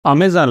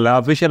அமேசானில்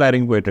official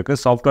hiring போயிட்டுருக்கு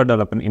software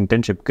development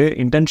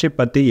internship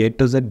பற்றி A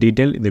to Z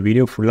டீட்டெயில் இந்த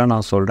வீடியோ ஃபுல்லாக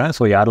நான் சொல்கிறேன்.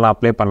 ஸோ யாரெல்லாம்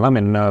அப்ளை பண்ணலாம்,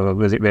 என்ன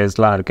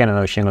வேஸ்லாம் இருக்குது,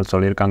 என்னென்ன விஷயங்கள்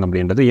சொல்லியிருக்காங்க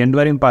அப்படின்றது எண்ட்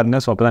வரையும்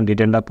பாருங்கள். ஸோ அப்போ தான்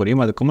டீட்டெயிலாக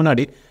புரியும். அதுக்கு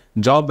முன்னாடி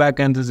ஜாப்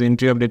வேகன்சிஸ்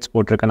இன்டர்வியூ அப்டேட்ஸ்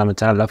போட்டிருக்கேன் நம்ம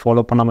சேனலில்.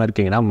 ஃபாலோ பண்ணாமல்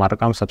இருக்கீங்கன்னா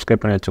மறக்காமல்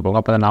சப்ஸ்கிரைப் பண்ணி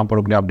வச்சுக்கோங்க. அப்போ தான் நான்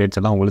போடக்கூடிய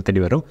அப்டேட்ஸ் எல்லாம் உங்களுக்கு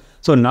தேடி வரும்.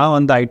 ஸோ நான்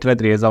வந்து ஐடியில்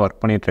 3 இயர்ஸாக ஒர்க்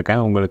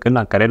பண்ணிகிட்ருக்கேன். உங்களுக்கு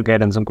நான் கரியர்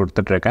கைடன்ஸும்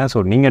கொடுத்துட்ருக்கேன்.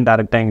 ஸோ நீங்கள்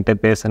டேரெக்டாக என்கிட்ட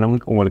பேசணும்,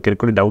 உங்களுக்கு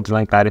இருக்கக்கூடிய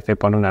டவுட்ஸ்லாம் கிளாரிஃபை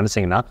பண்ணணும்னு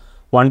நினச்சிங்கன்னா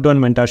 1-to-1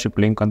 மென்டார்ஷிப்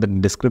லிங்க் வந்து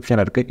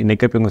டிஸ்கிரிப்ஷனில் இருக்குது.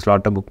 இன்றைக்கி இப்போ உங்கள்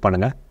ஸ்லாட்டை புக்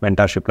பண்ணுங்கள்,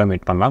 மென்டார்ஷிப்பில்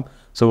மீட் பண்ணலாம்.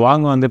 ஸோ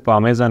வாங்க வந்து இப்போ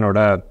அமேசானோட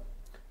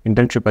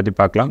இன்டர்ன்ஷிப் பற்றி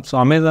பார்க்கலாம். ஸோ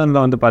அமேசானில்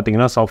வந்து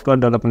பார்த்தீங்கன்னா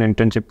சாஃப்ட்வேர் டெவலப்மெண்ட்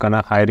இன்டர்ன்ஷிப்க்கான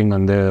ஹைரிங்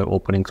வந்து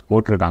ஓப்பனிங்ஸ்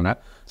போட்டிருக்காங்க.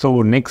 So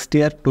next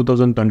year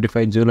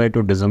 2025 July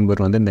to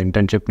December வந்து இந்த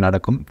இன்டர்ன்ஷிப்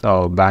நடக்கும்,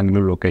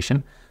 பெங்களூர்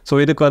லொக்கேஷன். ஸோ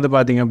இதுக்கு வந்து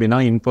பார்த்திங்க அப்படின்னா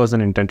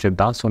இன்பர்சன் இன்டர்ன்ஷிப்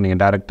தான். ஸோ நீங்கள்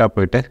டேரெக்டாக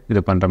போய்ட்டு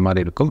இது பண்ணுற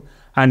மாதிரி இருக்கும்.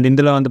 அண்ட்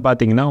இதில் வந்து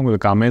பார்த்திங்கன்னா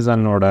உங்களுக்கு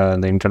அமேசானோட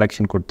அந்த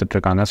இன்ட்ரடக்ஷன்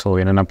கொடுத்துட்ருக்காங்க. ஸோ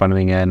என்னென்ன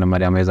பண்ணுவீங்க, இந்த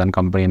மாதிரி அமேசான்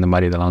கம்பெனி இந்த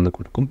மாதிரி இதெல்லாம் வந்து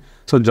கொடுக்கும்.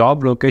 ஸோ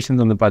ஜாப்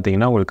லொக்கேஷன்ஸ் வந்து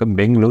பார்த்திங்கன்னா உங்களுக்கு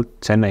Bangalore,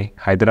 Chennai,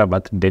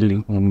 Hyderabad, Delhi,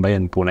 Mumbai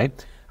and Pune.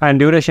 And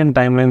duration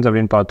timelines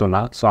அப்படின்னு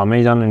பார்த்தோன்னா so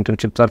Amazon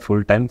internships R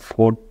full time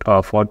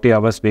 40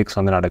 hours weeks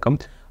வந்து நடக்கும்.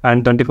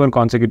 அண்ட் 24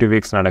 consecutive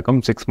வீக்ஸ் நடக்கும்,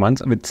 6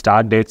 months with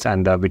start dates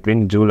and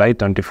between July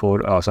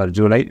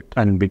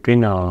and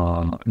between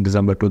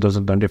December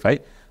 2025.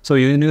 So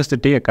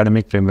university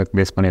academic framework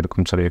base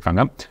பண்ணியிருக்குன்னு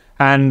சொல்லியிருக்காங்க.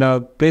 And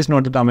please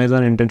note that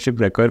Amazon internship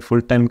require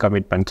full time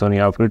commitment. So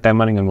நீங்கள் full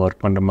டைமாக நீங்கள்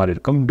work பண்ணுற மாதிரி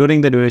இருக்கும்.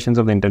 During the durations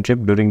of the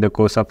internship, during the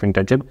course of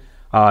internship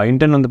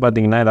intern வந்து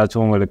பார்த்தீங்கன்னா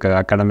ஏதாச்சும் உங்களுக்கு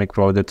academic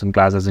projects and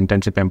classes,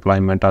 internship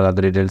employment,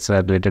 அதாவது டீடைல்ஸ்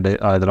ரிலேட்டட்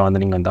இதெல்லாம்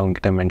வந்து நீங்கள் வந்து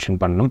அவங்ககிட்ட மென்ஷன்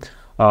பண்ணணும்.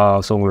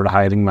 ஸோ உங்களோட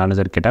ஹைரிங்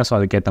மேனேஜர் கிட்ட. ஸோ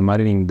அதுக்கேற்ற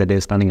மாதிரி நீங்கள் இந்த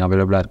டேஸ்லாம் நீங்கள்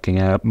அவைலபிளாக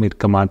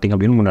இருக்க மாட்டீங்க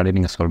அப்படின்னு முன்னாடி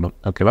நீங்கள் சொல்லணும்.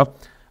 ஓகேவா?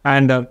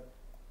 And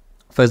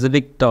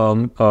specific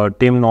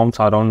team norms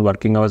around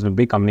working hours will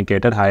be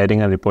communicated hiring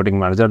and reporting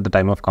manager at the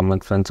time of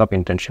commencement of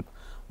internship.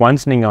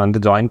 Once நீங்கள் வந்து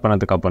ஜாயின்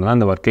பண்ணதுக்கப்புறம் தான்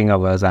இந்த ஒர்க்கிங்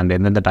ஹவர்ஸ் அண்ட்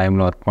எந்தெந்த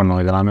டைமில் ஒர்க் பண்ணணும்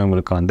இதெல்லாமே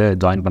உங்களுக்கு வந்து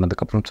ஜாயின்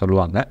பண்ணதுக்கப்புறம்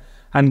சொல்லுவாங்க.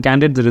 And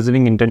candidates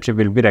receiving internship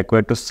will be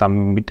required to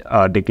submit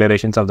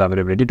declarations of the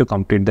availability to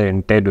complete the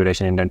entire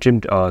duration internship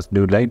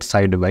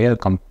decided by a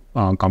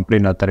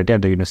complaint authority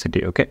at the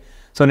university. Okay,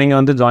 so நீங்கள்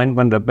வந்து join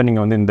பண்ணுறப்ப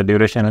நீங்கள் வந்து இந்த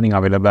டியூரேஷனில் நீங்கள்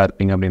அவைலபிளாக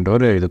இருப்பீங்க அப்படின்ற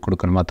ஒரு இது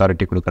கொடுக்கணும்,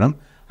 அத்தாரிட்டி கொடுக்கணும்.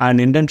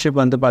 அண்ட் இன்டர்ன்ஷிப்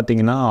வந்து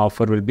பார்த்தீங்கன்னா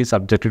offer will be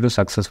subject to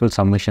successful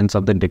submissions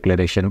of the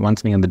declaration.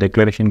 Once நீங்கள் அந்த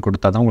டிக்ளரேஷன்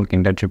கொடுத்தா தான் உங்களுக்கு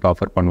இன்டர்ன்ஷிப்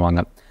ஆஃபர்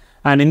பண்ணுவாங்க.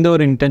 அண்ட் இந்த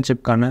ஒரு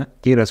இன்டர்ன்ஷிப்க்கான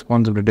கீ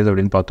ரெஸ்பான்சிபிலிட்டிஸ்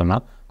அப்படின்னு பார்த்தோம்னா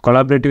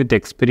collaborate with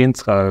experience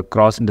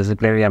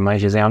cross-disciplinary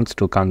MISons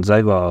to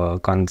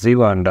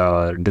conceive and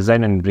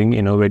design and bring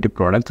innovative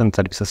products and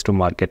services to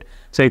market.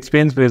 So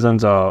experience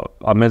persons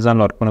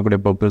Amazon work பண்ணக்கூடிய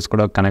பர்பிள்ஸ்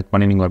கூட கனெக்ட்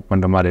பண்ணி நீங்கள் ஒர்க்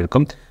பண்ணுற மாதிரி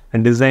இருக்கும்.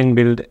 And design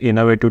build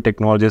innovative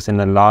technologies in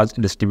a large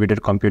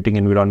distributed computing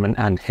environment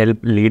and help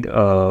lead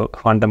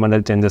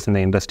fundamental changes in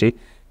the industry.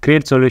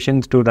 Create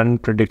solutions to run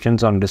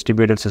predictions on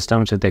distributed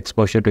systems with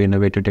exposure to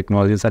innovative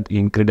technologies at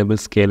incredible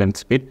scale and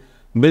speed.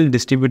 Build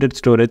distributed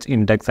storage,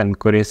 index and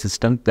query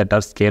systems that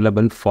are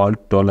scalable, fault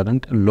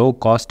tolerant, low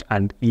cost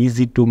and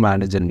easy to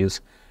manage and use.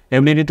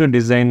 Ability to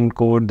design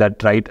code that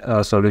write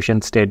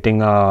solutions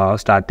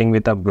starting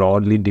with a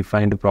broadly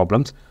defined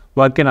problems.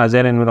 Work in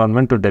agile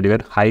environment to deliver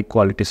high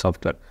quality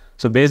software.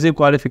 So basic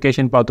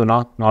qualification பார்த்தோன்னா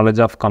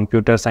knowledge of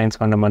computer science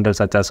fundamentals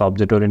such as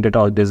object oriented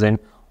design,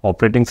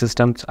 operating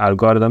systems,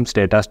 algorithms,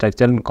 data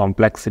structure and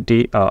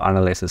complexity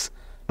analysis.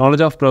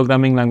 Knowledge of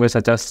programming language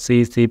such as C,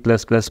 C++,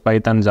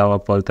 Python, Java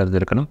போல்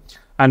தெரிஞ்சிருக்கணும்.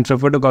 And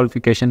preferred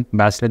qualification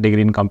bachelor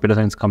degree in computer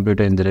science,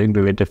 computer engineering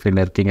related field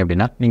இருக்கீங்க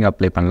அப்படின்னா நீங்கள்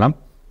apply பண்ணலாம்.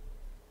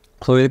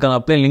 So இதுக்கான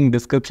apply link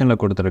டிஸ்கிரிப்ஷனில்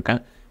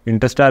கொடுத்துருக்கேன்.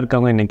 இன்ட்ரெஸ்ட்டாக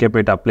இருக்கவங்க இன்றைக்கே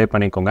போய்ட்டு அப்ளை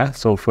பண்ணிக்கோங்க.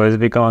 ஸோ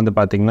ஸ்பெசிஃபிக்காக வந்து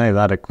பார்த்திங்கன்னா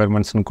இதான்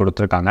ரெக்குயர்மெண்ட்ஸ்னு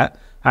கொடுத்துருக்காங்க.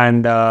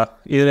 அண்ட்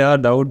இதில்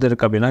ஏதாவது டவுட்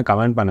இருக்குது அப்படின்னா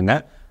கமெண்ட்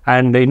பண்ணுங்கள்.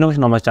 அண்ட்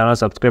இன்னும் நம்ம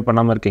சேனல் சப்ஸ்கிரைப்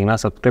பண்ணாமல் இருக்கீங்கன்னா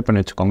சப்ஸ்கிரைப்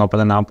பண்ணி வச்சுக்கோங்க. அப்போ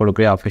தான் நான்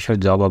போடக்கூடிய அஃபிஷியல்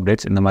ஜாப்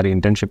அப்டேட்ஸ், இந்த மாதிரி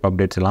இன்டர்ன்ஷிப்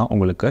அப்டேட்ஸ் எல்லாம்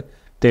உங்களுக்கு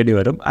தேடி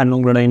வரும். அண்ட்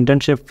உங்களோட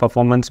இன்டர்ன்ஷிப்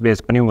பர்ஃபார்மன்ஸ்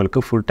பேஸ் பண்ணி உங்களுக்கு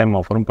ஃபுல் டைம்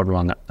ஆஃபரும்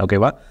பண்ணுவாங்க.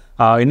 ஓகேவா?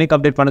 இன்றைக்கி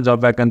அப்டேட் பண்ண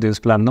ஜாப் வேக்கன்சி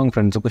யூஸ்ஃபுல்லாக இருந்தால் உங்கள்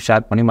ஃப்ரெண்ட்ஸுக்கும்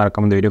ஷேர் பண்ணி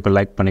மறக்காம இந்த வீடியோக்கு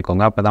லைக்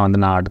பண்ணிக்கோங்க. அப்போ தான் வந்து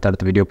நான்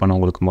அடுத்தடுத்த வீடியோ பண்ண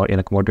உங்களுக்கு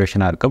எனக்கு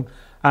மோட்டிவேஷனாக இருக்கும்.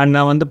 அண்ட்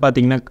நான் வந்து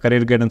பார்த்தீங்கன்னா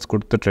கரியர் கைடன்ஸ்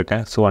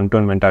கொடுத்துட்ருக்கேன். So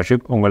 1-to-1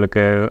 mentorship.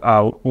 உங்களுக்கு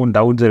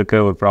டவுட்ஸ்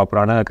இருக்குது, ஒரு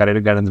ப்ராப்பரான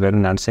கரியர் கைடன்ஸ்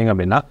வேணும்னு நினச்சிங்க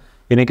அப்படின்னா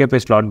இன்றைக்கே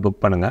போய் ஸ்லாட்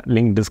புக் பண்ணுங்கள்.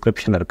 லிங்க்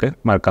டிஸ்கிரிப்ஷனில் இருக்குது,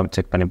 மறக்காம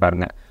செக் பண்ணி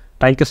பாருங்கள்.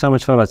 தேங்க்யூ ஸோ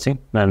மச் ஃபார் வாட்சிங்.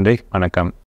 நன்றி, வணக்கம்.